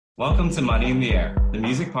Welcome to Money in the Air, the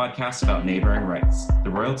music podcast about neighboring rights,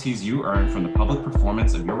 the royalties you earn from the public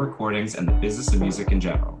performance of your recordings and the business of music in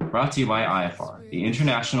general. Brought to you by IFR, the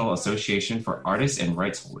International Association for Artists and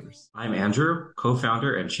Rights Holders. I'm Andrew,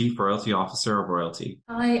 co-founder and chief royalty officer of Royalty.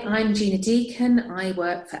 Hi, I'm Gina Deacon. I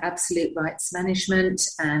work for Absolute Rights Management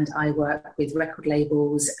and I work with record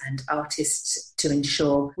labels and artists to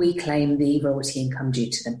ensure we claim the royalty income due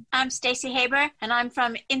to them. I'm Stacey Haber and I'm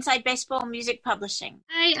from Inside Baseball Music Publishing.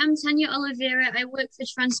 Hi, I'm Tanya Oliveira. I work for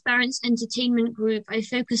Transparence Entertainment Group. I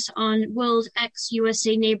focus on World X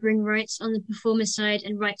USA neighboring rights on the performer side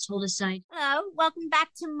and rights holder side. Hello, welcome back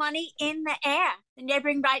to Money in the Air, the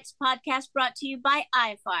Neighboring Rights podcast brought to you by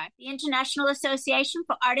IFAR, the International Association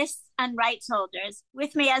for Artists and Rights Holders.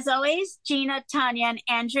 With me, as always, Gina, Tanya, and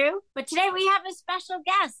Andrew. But today we have a special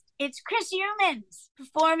guest. It's Chris Youmans,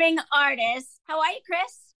 performing artist. How are you,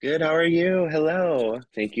 Chris? Good, how are you? Hello.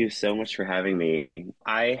 Thank you so much for having me.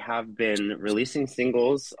 I have been releasing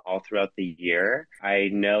singles all throughout the year. I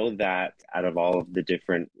know that out of all of the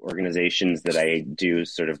different organizations that I do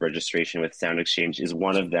sort of registration with, Sound Exchange is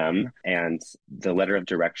one of them. And the letter of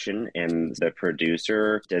direction and the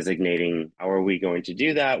producer designating how are we going to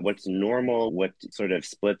do that? What's normal? What sort of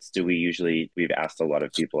splits do we usually? We've asked a lot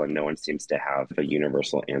of people and no one seems to have a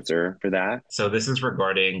universal answer for that. So this is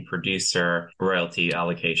regarding producer royalty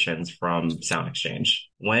allocation from Sound Exchange.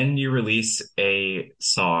 When you release a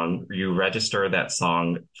song, you register that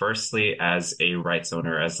song firstly as a rights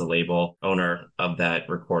owner, as the label owner of that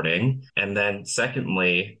recording. And then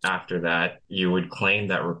secondly, after that, you would claim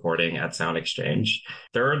that recording at Sound Exchange.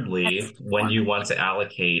 Thirdly, when you want to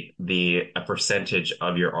allocate a percentage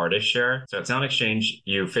of your artist share. So at Sound Exchange,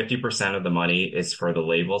 50% of the money is for the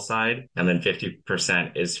label side, and then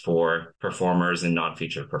 50% is for performers and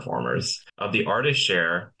non-featured performers. Of the artist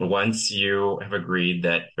share, once you have agreed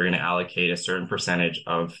that you're going to allocate a certain percentage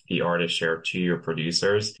of the artist share to your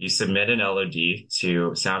producers, you submit an LOD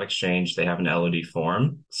to Sound Exchange. They have an LOD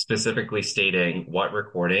form specifically stating what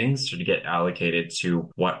recordings should get allocated to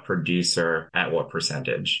what producer at what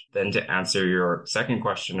percentage. Then to answer your second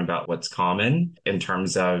question about what's common in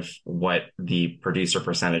terms of what the producer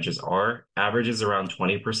percentages are, average is around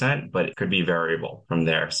 20%, but it could be variable from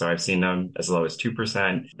there. So I've seen them as low as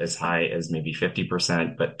 2%, as high as maybe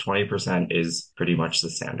 50%, but 20% is pretty much the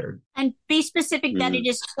standard. And be specific that it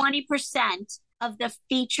is 20% of the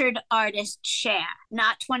featured artist share,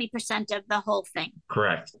 not 20% of the whole thing.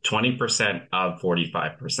 Correct. 20% of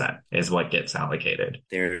 45% is what gets allocated.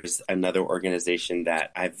 There's another organization that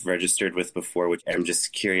I've registered with before, which I'm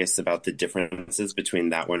just curious about the differences between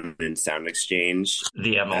that one and Sound Exchange.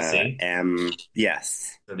 The MLC?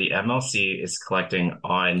 Yes. So the MLC is collecting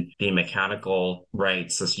on the mechanical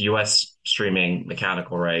rights, so U.S. streaming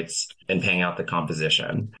mechanical rights, and paying out the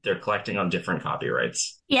composition. They're collecting on different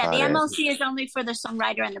copyrights. Yeah, the MLC is only for the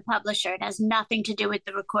songwriter and the publisher. It has nothing to do with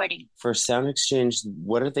the recording. For Sound Exchange,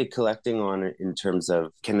 what are they collecting on in terms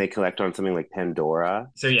of, can they collect on something like Pandora?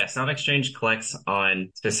 So yeah, Sound Exchange collects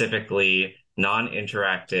on specifically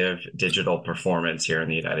non-interactive digital performance here in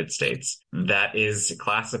the United States. That is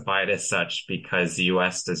classified as such because the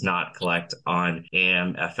U.S. does not collect on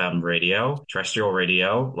AM, FM radio, terrestrial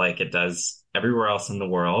radio, like it does everywhere else in the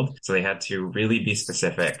world. So they had to really be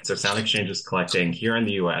specific. So Sound Exchange is collecting here in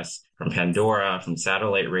the U.S. from Pandora, from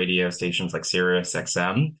satellite radio stations like Sirius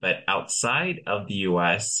XM. But outside of the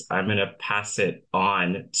US, I'm going to pass it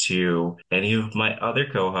on to any of my other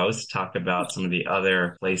co-hosts, talk about some of the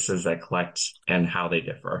other places that collect and how they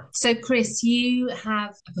differ. So Chris, you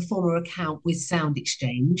have a performer account with Sound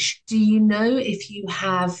Exchange. Do you know if you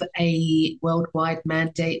have a worldwide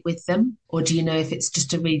mandate with them? Or do you know if it's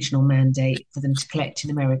just a regional mandate for them to collect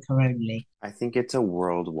in America only? I think it's a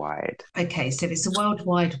worldwide. Okay, so if it's a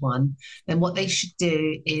worldwide one, then what they should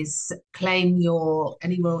do is claim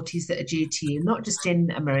any royalties that are due to you, not just in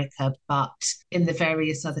America, but in the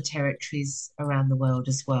various other territories around the world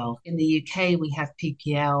as well. In the UK, we have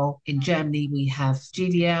PPL. In Germany, we have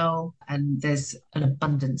GDL, and there's an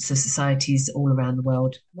abundance of societies all around the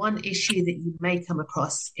world. One issue that you may come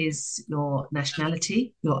across is your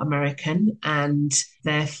nationality. You're American, and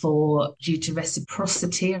therefore, due to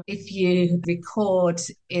reciprocity, if you record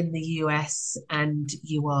in the US and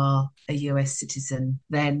you are a US citizen,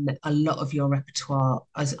 then a lot of your repertoire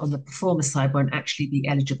on the performer side won't actually be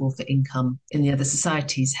eligible for income in the other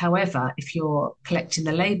societies. However, if you're collecting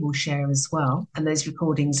the label share as well, and those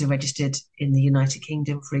recordings are registered in the United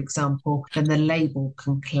Kingdom, for example, example, then the label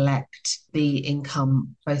can collect the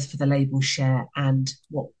income both for the label share and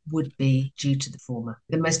what would be due to the former.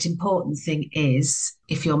 The most important thing is,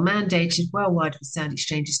 if you're mandated worldwide with sound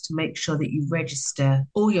exchanges, to make sure that you register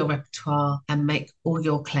all your repertoire and make all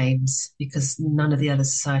your claims, because none of the other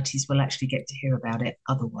societies will actually get to hear about it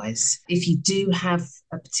otherwise. If you do have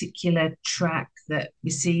a particular track that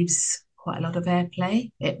receives quite a lot of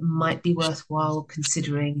airplay, it might be worthwhile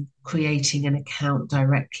considering creating an account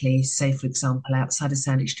directly, say, for example, outside of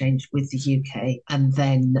Sound Exchange with the UK, and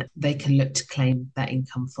then they can look to claim that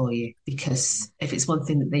income for you. Because if it's one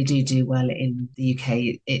thing that they do well in the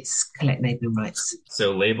UK, it's collect neighbouring rights.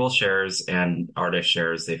 So label shares and artist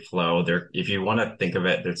shares, they flow. If you want to think of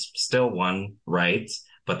it, there's still one right,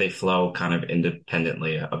 but they flow kind of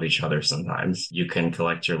independently of each other sometimes. You can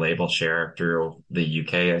collect your label share through the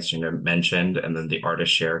UK, as you mentioned, and then the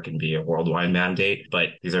artist share can be a worldwide mandate, but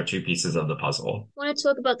these are two pieces of the puzzle. I want to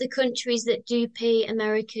talk about the countries that do pay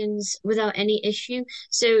Americans without any issue.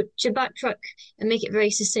 So to backtrack and make it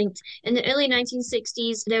very succinct, in the early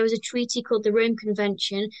 1960s, there was a treaty called the Rome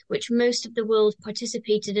Convention, which most of the world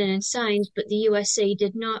participated in and signed, but the USA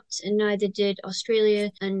did not, and neither did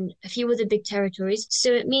Australia and a few other big territories.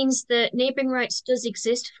 So it means that neighbouring rights does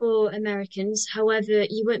exist for Americans. However,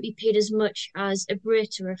 you won't be paid as much as a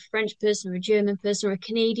Brit or a French person or a German person or a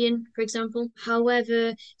Canadian, for example.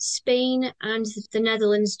 However, Spain and the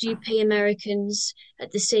Netherlands do pay Americans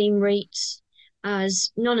at the same rate as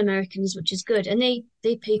non-Americans, which is good. And they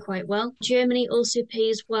pay quite well. Germany also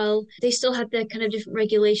pays well. They still have their kind of different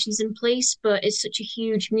regulations in place, but it's such a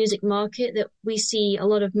huge music market that we see a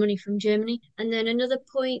lot of money from Germany. And then another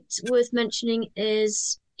point worth mentioning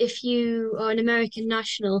is if you are an American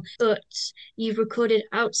national, but you've recorded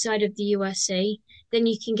outside of the USA, then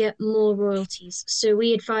you can get more royalties. So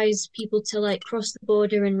we advise people to cross the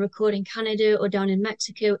border and record in Canada or down in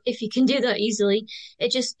Mexico. If you can do that easily,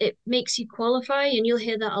 it makes you qualify, and you'll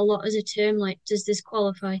hear that a lot as a term, does this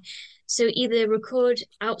qualify? So either record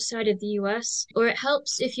outside of the US, or it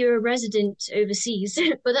helps if you're a resident overseas,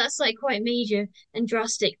 but that's quite major and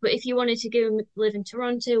drastic. But if you wanted to go and live in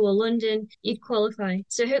Toronto or London, you'd qualify.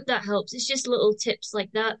 So I hope that helps. It's just little tips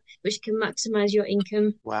like that, which can maximize your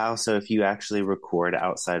income. Wow. So if you actually record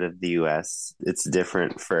outside of the US, it's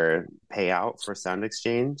different for payout for Sound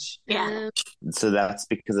Exchange? Yeah. So that's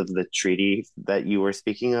because of the treaty that you were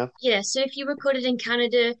speaking of? Yeah. So if you recorded in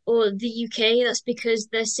Canada or the UK, that's because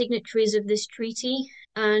they're signatories of this treaty.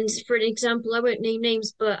 And for an example, I won't name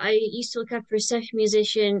names, but I used to look after a session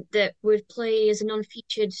musician that would play as a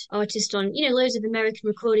non-featured artist on, loads of American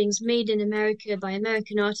recordings made in America by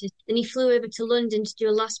American artists. And he flew over to London to do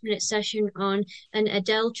a last-minute session on an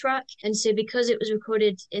Adele track. And so because it was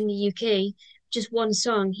recorded in the UK, just one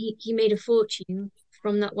song, he made a fortune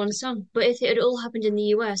from that one song. But if it had all happened in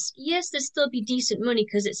the US, yes, there'd still be decent money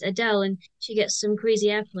because it's Adele and she gets some crazy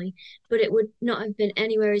airplay, but it would not have been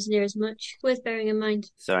anywhere as near as much. Worth bearing in mind.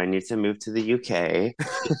 So I need to move to the UK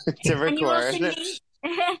to record. And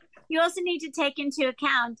you also need to take into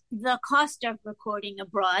account the cost of recording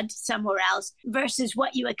abroad somewhere else versus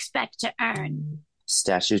what you expect to earn.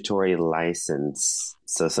 Statutory license.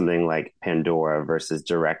 So something like Pandora versus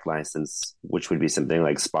direct license, which would be something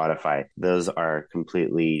like Spotify. Those are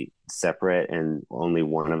completely separate, and only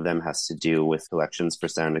one of them has to do with collections for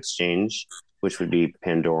Sound Exchange, which would be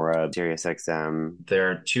Pandora, SiriusXM. There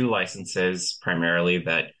are two licenses primarily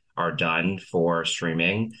that are done for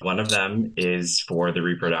streaming. One of them is for the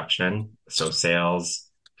reproduction, so sales,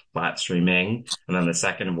 flat streaming, and then the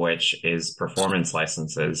second of which is performance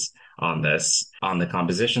licenses on this. On the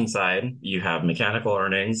composition side, you have mechanical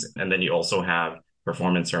earnings, and then you also have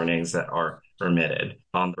performance earnings that are permitted.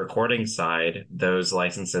 On the recording side, those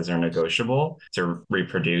licenses are negotiable to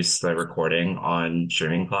reproduce the recording on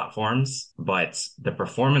streaming platforms, but the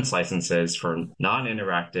performance licenses for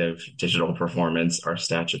non-interactive digital performance are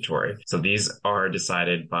statutory. So these are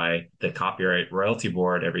decided by the Copyright Royalty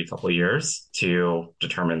Board every couple of years to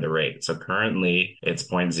determine the rate. So currently it's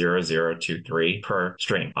 0.0023 per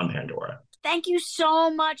stream on Pandora. Thank you so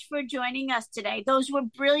much for joining us today. Those were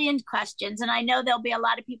brilliant questions, and I know there'll be a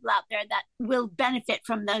lot of people out there that will benefit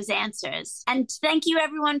from those answers. And thank you,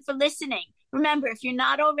 everyone, for listening. Remember, if you're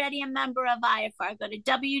not already a member of IFR, go to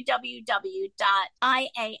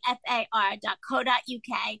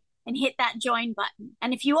www.iafar.co.uk and hit that join button.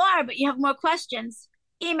 And if you are, but you have more questions,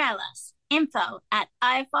 email us,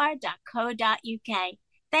 info@ifr.co.uk.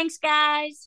 Thanks, guys.